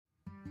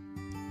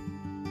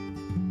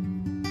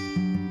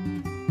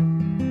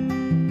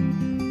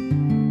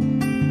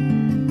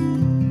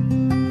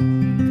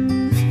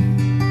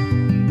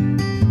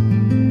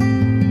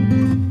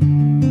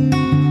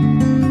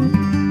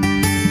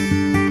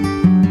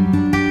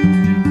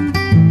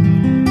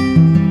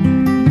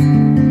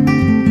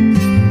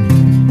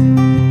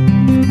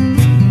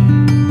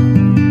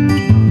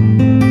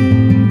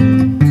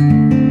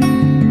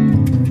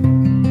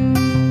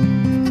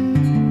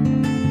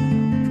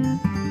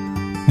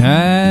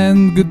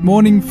And good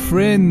morning,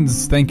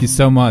 friends. Thank you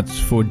so much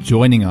for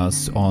joining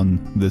us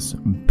on this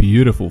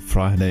beautiful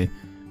Friday.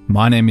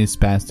 My name is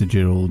Pastor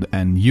Gerald,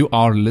 and you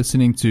are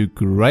listening to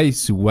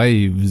Grace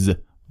Waves,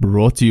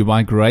 brought to you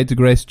by Greater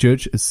Grace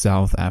Church,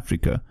 South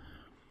Africa.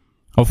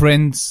 Oh,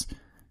 friends,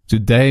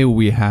 today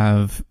we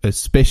have a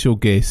special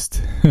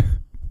guest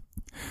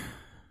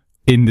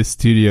in the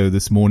studio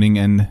this morning,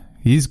 and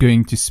he's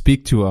going to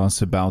speak to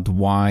us about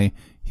why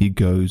he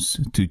goes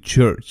to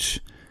church.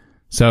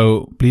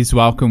 So please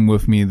welcome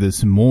with me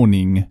this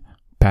morning,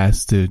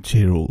 Pastor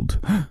Gerald.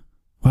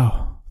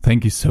 Wow,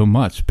 thank you so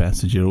much,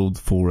 Pastor Gerald,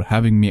 for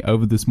having me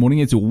over this morning.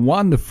 It's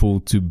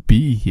wonderful to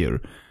be here.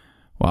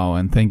 Wow,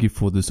 and thank you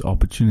for this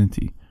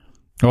opportunity.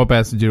 Oh,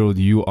 Pastor Gerald,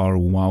 you are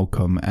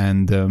welcome,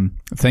 and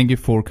thank you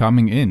for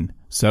coming in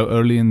so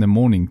early in the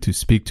morning to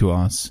speak to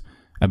us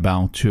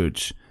about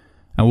church.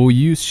 And will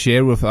you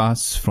share with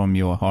us from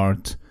your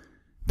heart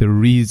the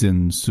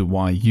reasons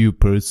why you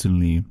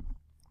personally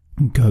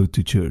go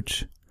to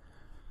church?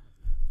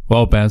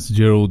 Well, Pastor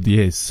Gerald,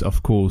 yes,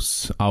 of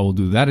course, I will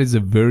do. That is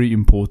a very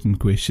important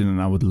question, and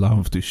I would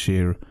love to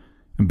share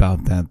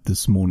about that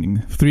this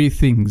morning. 3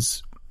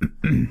 things,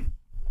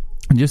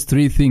 just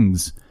 3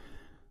 things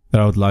that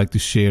I would like to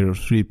share,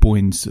 3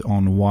 points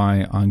on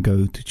why I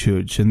go to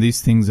church. And these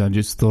things I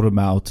just thought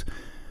about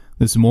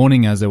this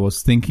morning as I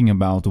was thinking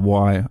about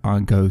why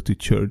I go to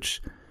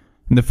church.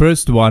 And the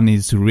first one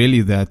is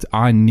really that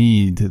I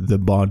need the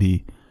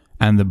body,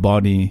 and the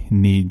body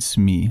needs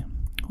me.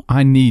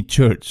 I need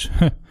church.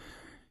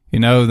 You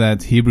know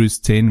that Hebrews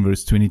 10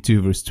 verse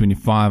 22 verse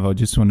 25, I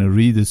just want to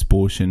read this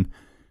portion,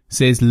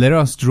 says, "Let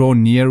us draw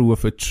near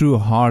with a true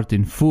heart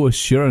in full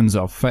assurance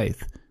of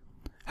faith,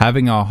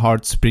 having our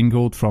hearts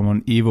sprinkled from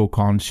an evil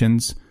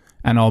conscience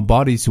and our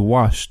bodies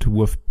washed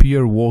with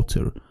pure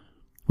water."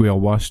 We are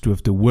washed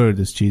with the word,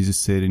 as Jesus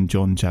said in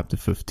John chapter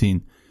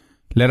 15.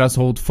 "Let us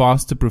hold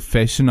fast the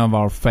profession of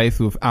our faith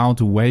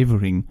without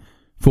wavering,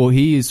 for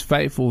he is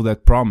faithful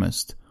that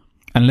promised.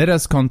 And let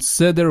us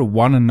consider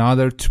one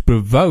another to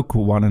provoke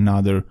one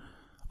another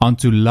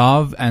unto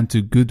love and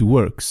to good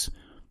works,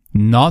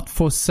 not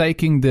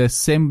forsaking the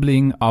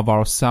assembling of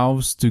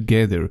ourselves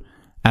together,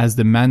 as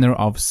the manner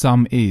of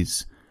some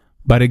is,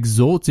 but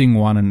exhorting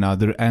one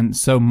another, and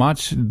so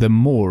much the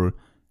more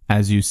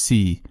as you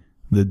see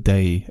the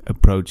day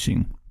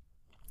approaching."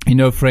 You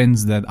know,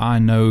 friends, that I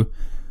know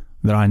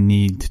that I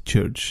need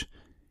church.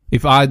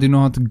 If I do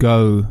not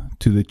go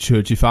to the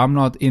church, if I'm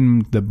not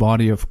in the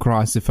body of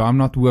Christ, if I'm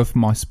not with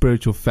my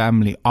spiritual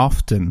family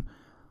often,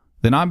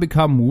 then I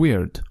become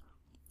weird.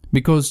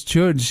 Because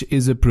church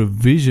is a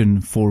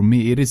provision for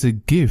me. It is a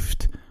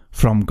gift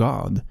from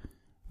God.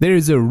 There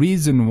is a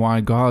reason why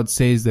God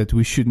says that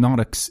we should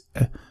not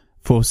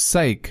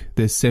forsake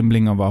the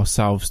assembling of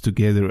ourselves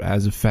together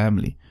as a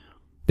family.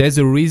 There's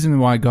a reason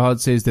why God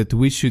says that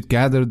we should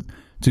gather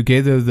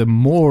together the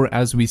more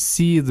as we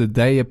see the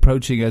day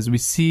approaching, as we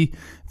see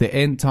the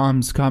end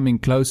times coming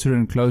closer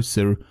and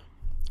closer.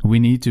 We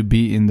need to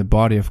be in the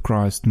body of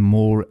Christ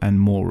more and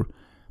more,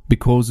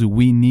 because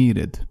we need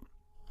it.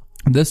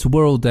 This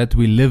world that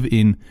we live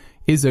in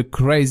is a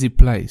crazy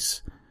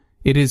place.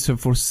 It is a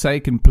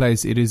forsaken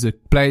place. It is a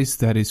place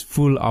that is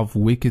full of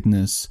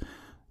wickedness.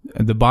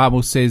 The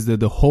Bible says that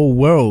the whole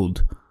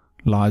world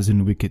lies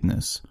in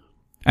wickedness.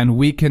 And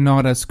we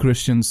cannot, as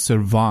Christians,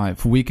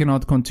 survive. We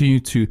cannot continue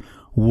to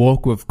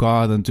walk with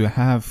God and to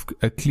have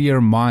a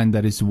clear mind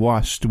that is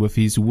washed with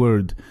His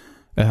Word,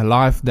 a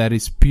life that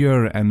is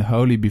pure and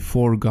holy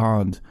before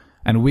God.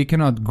 And we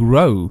cannot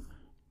grow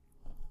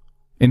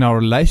in our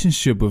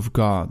relationship with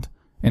God,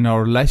 in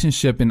our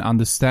relationship in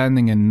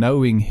understanding and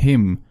knowing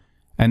Him,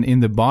 and in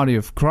the body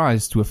of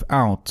Christ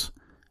without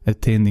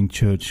attending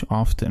church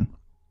often.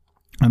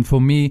 And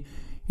for me,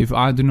 if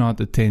I do not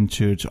attend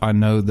church, I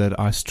know that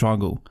I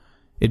struggle.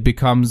 It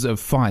becomes a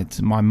fight.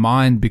 My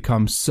mind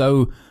becomes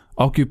so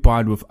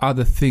occupied with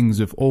other things,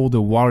 with all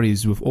the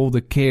worries, with all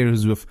the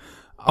cares, with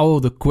all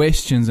the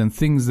questions and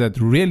things that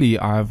really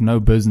I have no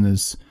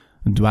business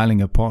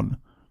dwelling upon.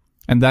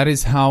 And that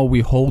is how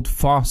we hold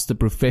fast the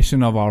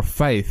profession of our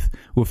faith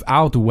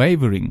without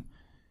wavering,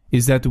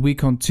 is that we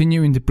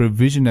continue in the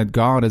provision that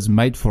God has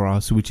made for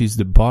us, which is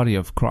the body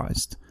of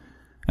Christ.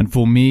 And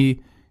for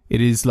me,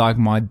 it is like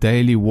my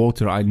daily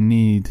water. I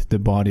need the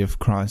body of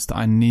Christ.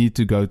 I need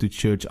to go to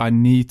church. I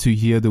need to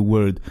hear the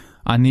word.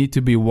 I need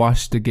to be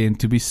washed again,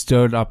 to be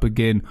stirred up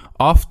again,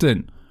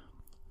 often.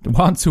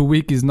 Once a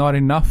week is not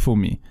enough for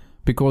me,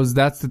 because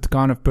that's the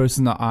kind of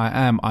person that I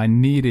am. I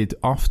need it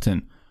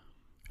often.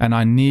 And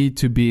I need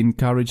to be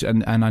encouraged,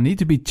 and I need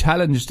to be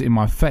challenged in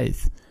my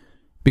faith.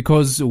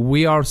 Because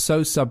we are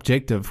so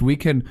subjective. We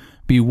can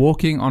be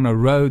walking on a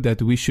road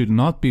that we should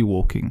not be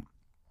walking.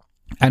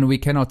 And we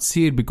cannot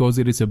see it because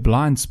it is a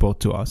blind spot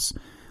to us.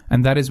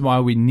 And that is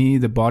why we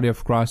need the body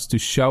of Christ to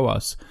show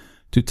us,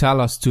 to tell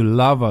us, to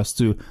love us,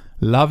 to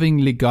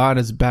lovingly guide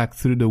us back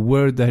through the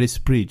word that is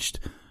preached,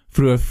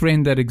 through a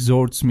friend that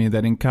exhorts me,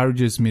 that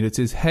encourages me, that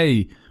says,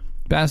 "Hey,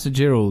 Pastor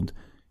Gerald,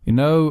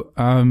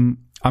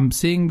 I'm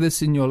seeing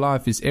this in your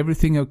life. Is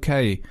everything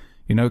okay?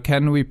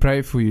 Can we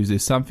pray for you? Is there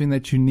something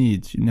that you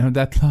need?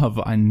 That love,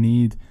 I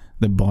need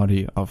the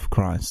body of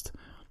Christ.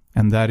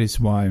 And that is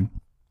why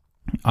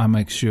I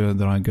make sure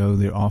that I go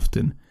there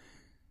often.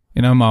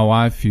 My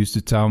wife used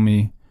to tell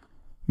me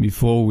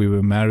before we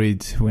were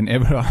married,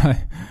 whenever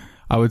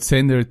I would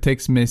send her a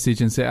text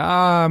message and say,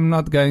 I'm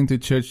not going to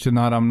church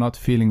tonight, I'm not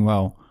feeling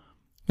well.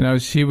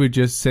 She would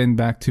just send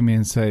back to me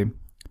and say,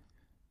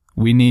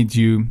 we need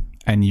you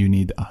and you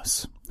need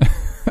us.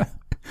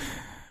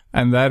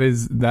 And that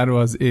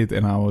was it.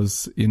 And I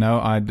was,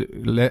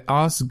 I'd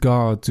ask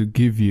God to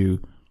give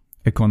you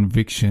a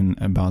conviction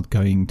about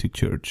going to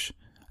church.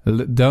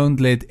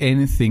 Don't let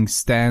anything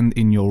stand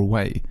in your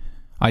way.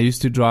 I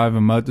used to drive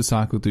a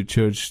motorcycle to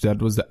church.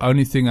 That was the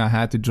only thing I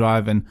had to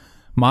drive. And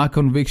my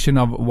conviction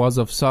was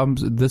of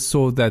this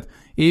sort, that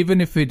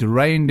even if it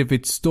rained, if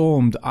it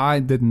stormed, I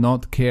did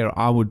not care.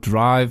 I would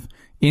drive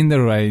in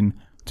the rain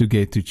to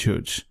get to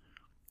church.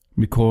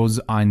 Because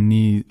I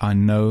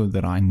know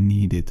that I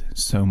need it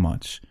so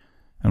much.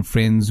 And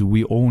friends,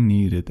 we all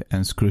need it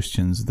as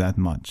Christians that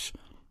much.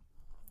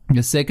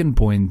 The second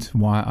point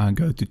why I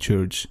go to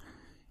church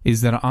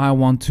is that I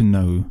want to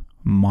know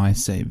my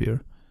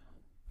Savior.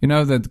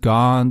 That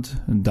God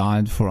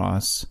died for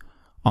us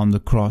on the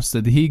cross,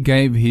 that He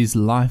gave His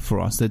life for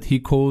us, that He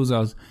calls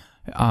us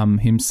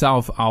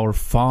Himself our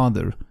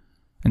Father,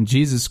 and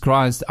Jesus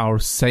Christ our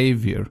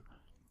Savior,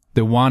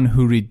 the one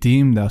who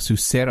redeemed us, who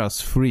set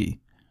us free.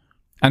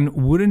 And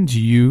wouldn't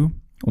you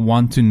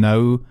want to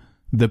know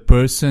the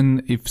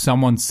person, if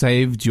someone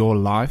saved your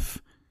life?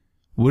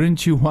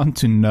 Wouldn't you want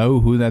to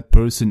know who that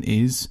person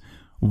is,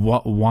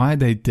 why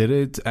they did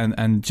it,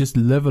 and just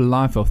live a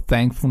life of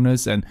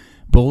thankfulness and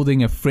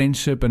building a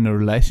friendship and a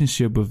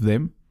relationship with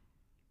them?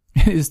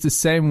 It's the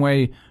same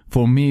way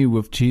for me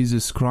with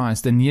Jesus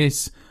Christ. And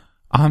yes,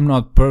 I'm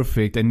not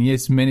perfect. And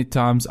yes, many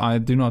times I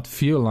do not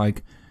feel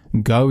like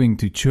going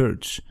to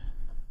church.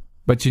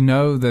 But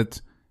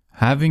that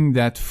having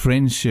that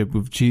friendship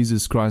with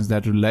Jesus Christ,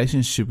 that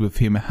relationship with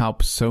Him,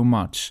 helps so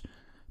much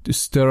to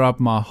stir up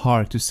my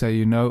heart to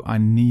say, I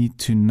need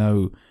to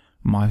know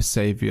my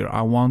Savior.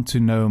 I want to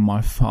know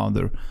my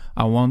Father.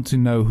 I want to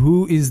know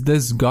who is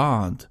this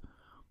God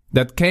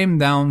that came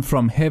down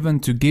from heaven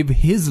to give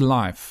His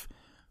life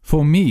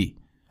for me,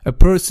 a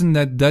person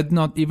that did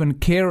not even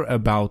care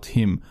about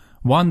Him,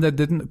 one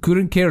that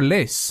couldn't care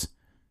less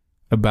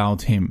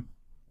about Him.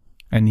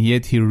 And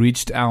yet He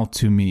reached out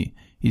to me.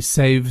 He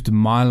saved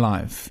my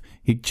life.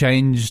 He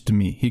changed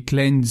me. He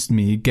cleansed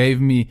me. He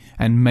gave me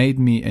and made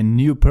me a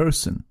new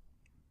person.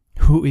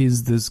 Who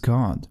is this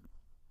God?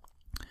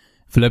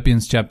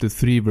 Philippians chapter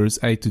 3 verse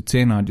 8 to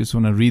 10. I just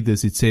want to read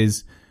this. It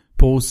says,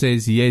 Paul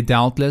says, Yea,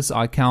 doubtless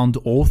I count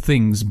all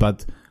things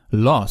but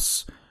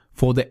loss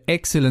for the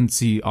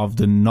excellency of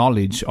the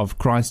knowledge of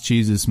Christ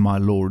Jesus my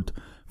Lord,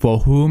 for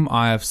whom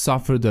I have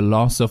suffered the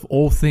loss of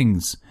all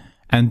things,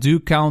 and do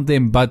count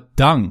them but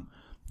dung,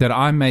 that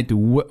I may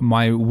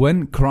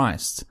win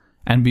Christ,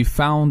 and be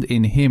found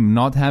in Him,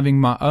 not having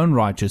my own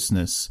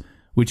righteousness,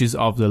 which is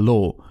of the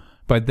law,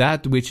 but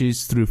that which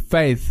is through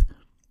faith,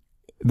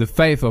 the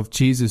faith of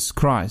Jesus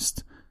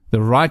Christ,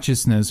 the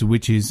righteousness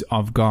which is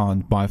of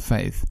God by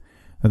faith,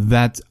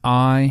 that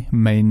I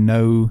may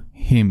know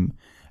Him,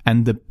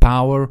 and the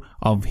power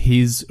of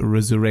His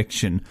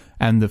resurrection,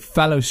 and the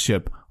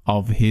fellowship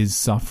of His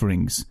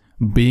sufferings,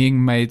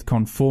 being made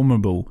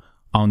conformable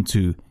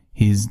unto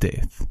His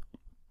death.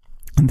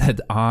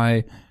 That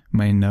I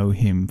may know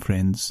Him,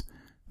 friends.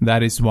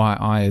 That is why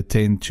I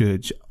attend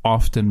church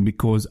often,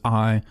 because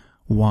I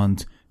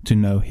want to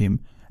know Him.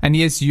 And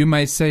yes, you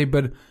may say,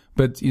 but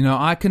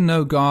I can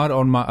know God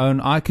on my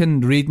own. I can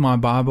read my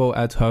Bible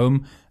at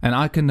home and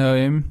I can know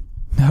Him.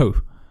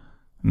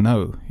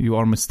 No, you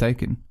are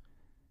mistaken.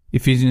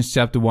 Ephesians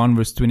chapter 1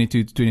 verse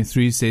 22 to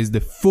 23 says, the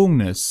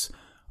fullness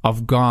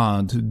of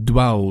God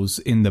dwells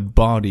in the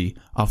body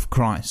of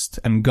Christ.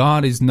 And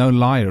God is no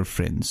liar,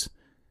 friends.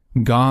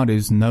 God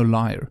is no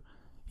liar.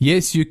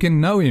 Yes, you can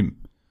know Him,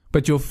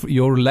 but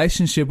your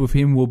relationship with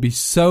Him will be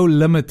so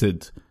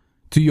limited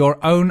to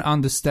your own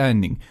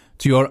understanding,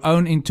 to your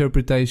own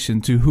interpretation,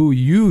 to who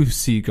you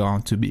see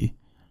God to be.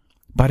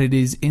 But it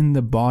is in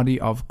the body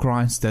of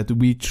Christ that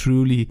we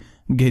truly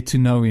get to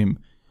know Him,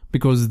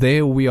 because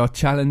there we are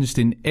challenged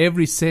in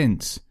every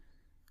sense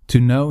to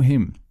know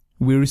Him.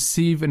 We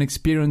receive and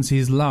experience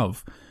His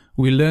love.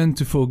 We learn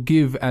to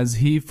forgive as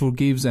He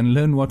forgives and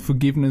learn what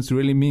forgiveness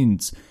really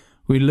means.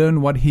 We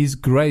learn what His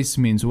grace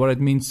means, what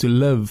it means to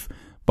live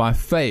by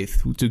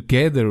faith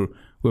together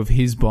with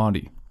His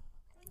body.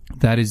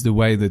 That is the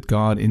way that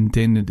God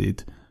intended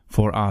it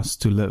for us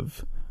to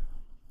live.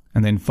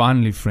 And then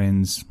finally,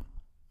 friends,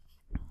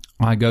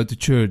 I go to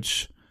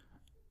church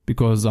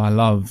because I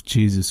love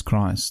Jesus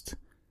Christ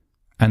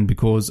and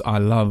because I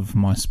love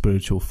my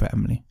spiritual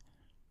family.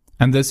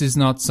 And this is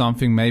not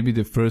something, maybe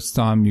the first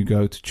time you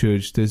go to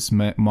church, this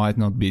might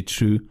not be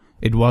true.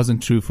 It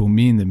wasn't true for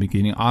me in the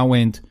beginning. I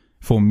went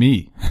for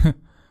me,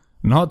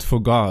 not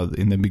for God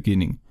in the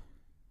beginning.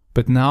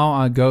 But now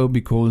I go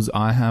because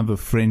I have a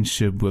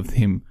friendship with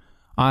Him.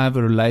 I have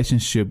a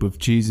relationship with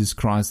Jesus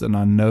Christ, and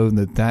I know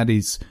that that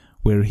is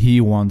where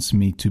He wants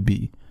me to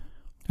be.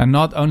 And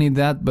not only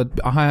that, but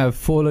I have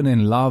fallen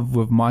in love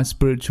with my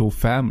spiritual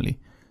family.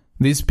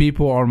 These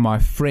people are my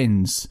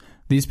friends.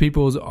 These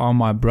people are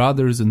my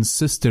brothers and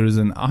sisters,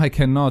 and I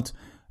cannot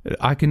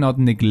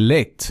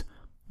neglect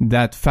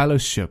that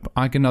fellowship.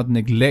 I cannot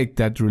neglect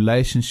that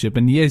relationship.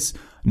 And yes,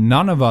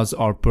 none of us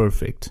are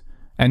perfect.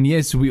 And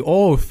yes, we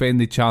all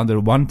offend each other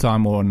one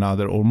time or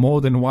another, or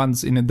more than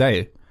once in a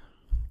day.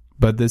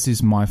 But this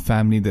is my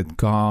family that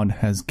God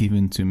has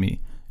given to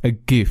me, a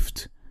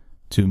gift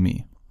to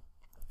me.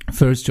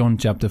 1 John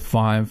chapter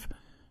 5,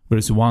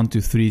 verse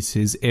 1-3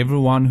 says,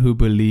 "Everyone who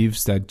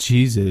believes that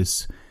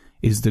Jesus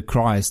is the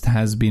Christ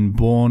has been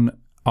born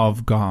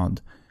of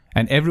God.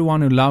 And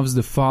everyone who loves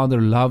the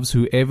Father loves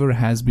whoever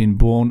has been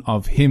born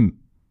of Him.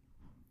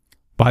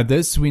 By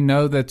this we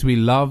know that we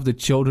love the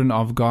children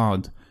of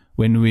God,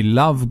 when we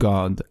love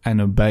God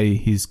and obey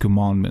His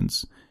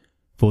commandments.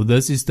 For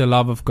this is the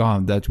love of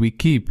God, that we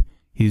keep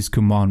His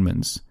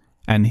commandments,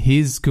 and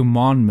His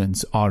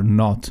commandments are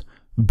not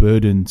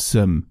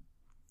burdensome."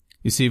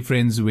 You see,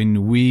 friends,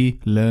 when we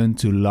learn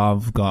to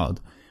love God,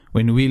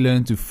 when we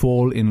learn to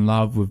fall in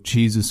love with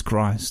Jesus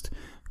Christ,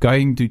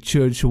 going to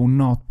church will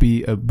not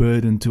be a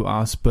burden to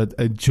us, but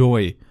a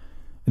joy,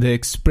 the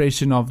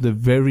expression of the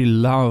very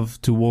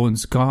love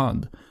towards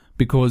God.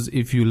 Because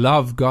if you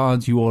love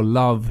God, you will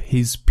love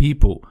His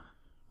people.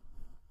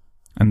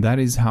 And that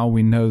is how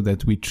we know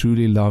that we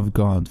truly love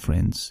God,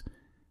 friends.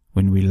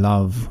 When we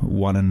love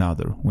one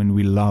another, when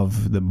we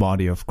love the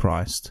body of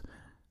Christ,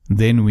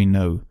 then we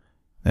know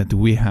that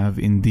we have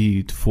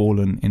indeed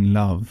fallen in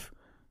love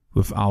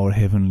with our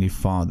Heavenly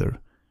Father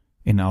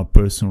in our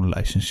personal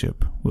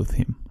relationship with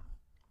Him.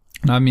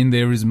 I mean,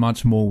 there is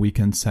much more we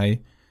can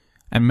say.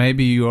 And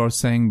maybe you are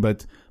saying,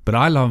 but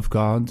I love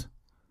God.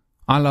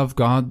 I love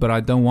God, but I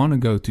don't want to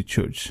go to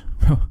church.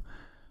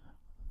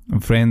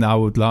 Friend, I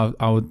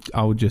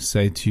would just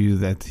say to you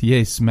that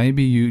yes,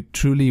 maybe you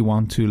truly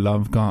want to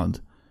love God,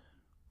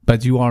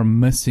 but you are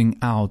missing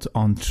out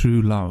on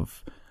true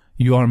love.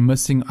 You are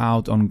missing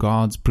out on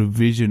God's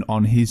provision,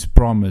 on His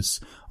promise,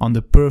 on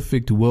the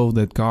perfect will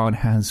that God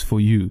has for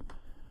you.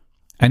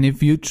 And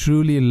if you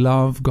truly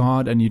love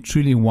God and you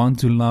truly want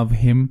to love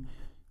Him,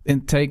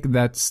 then take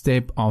that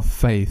step of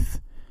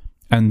faith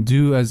and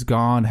do as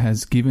God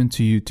has given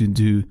to you to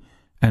do,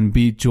 and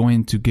be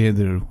joined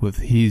together with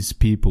His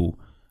people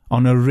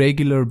on a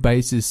regular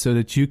basis, so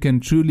that you can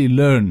truly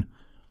learn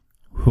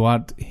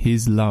what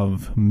His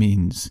love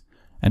means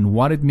and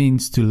what it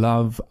means to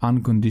love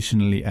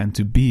unconditionally and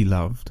to be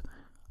loved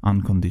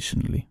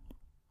unconditionally.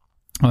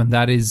 And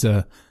that is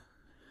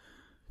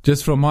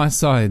just from my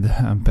side,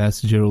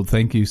 Pastor Gerald.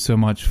 Thank you so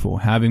much for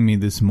having me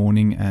this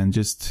morning and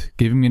just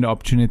giving me the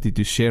opportunity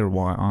to share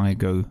why I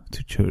go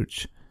to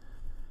church.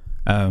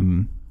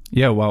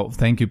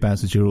 Thank you,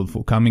 Pastor Gerald,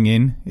 for coming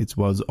in. It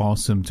was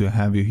awesome to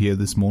have you here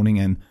this morning,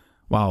 and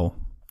wow,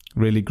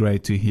 really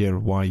great to hear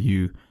why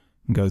you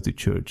go to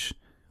church.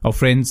 Oh,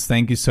 friends,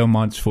 thank you so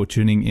much for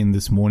tuning in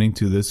this morning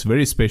to this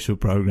very special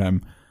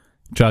program.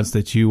 Trust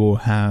that you will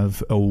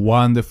have a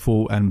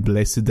wonderful and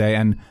blessed day,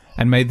 and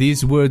may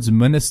these words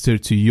minister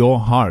to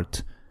your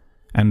heart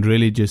and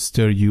really just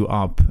stir you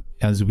up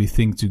as we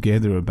think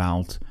together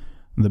about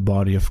the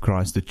body of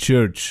Christ, the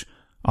church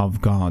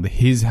of God,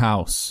 His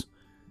house,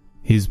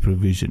 His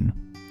provision.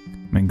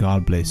 May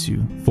God bless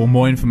you. For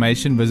more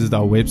information, visit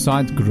our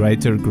website,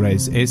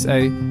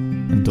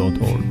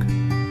 greatergracesa.org.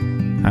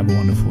 Have a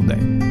wonderful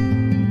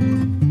day.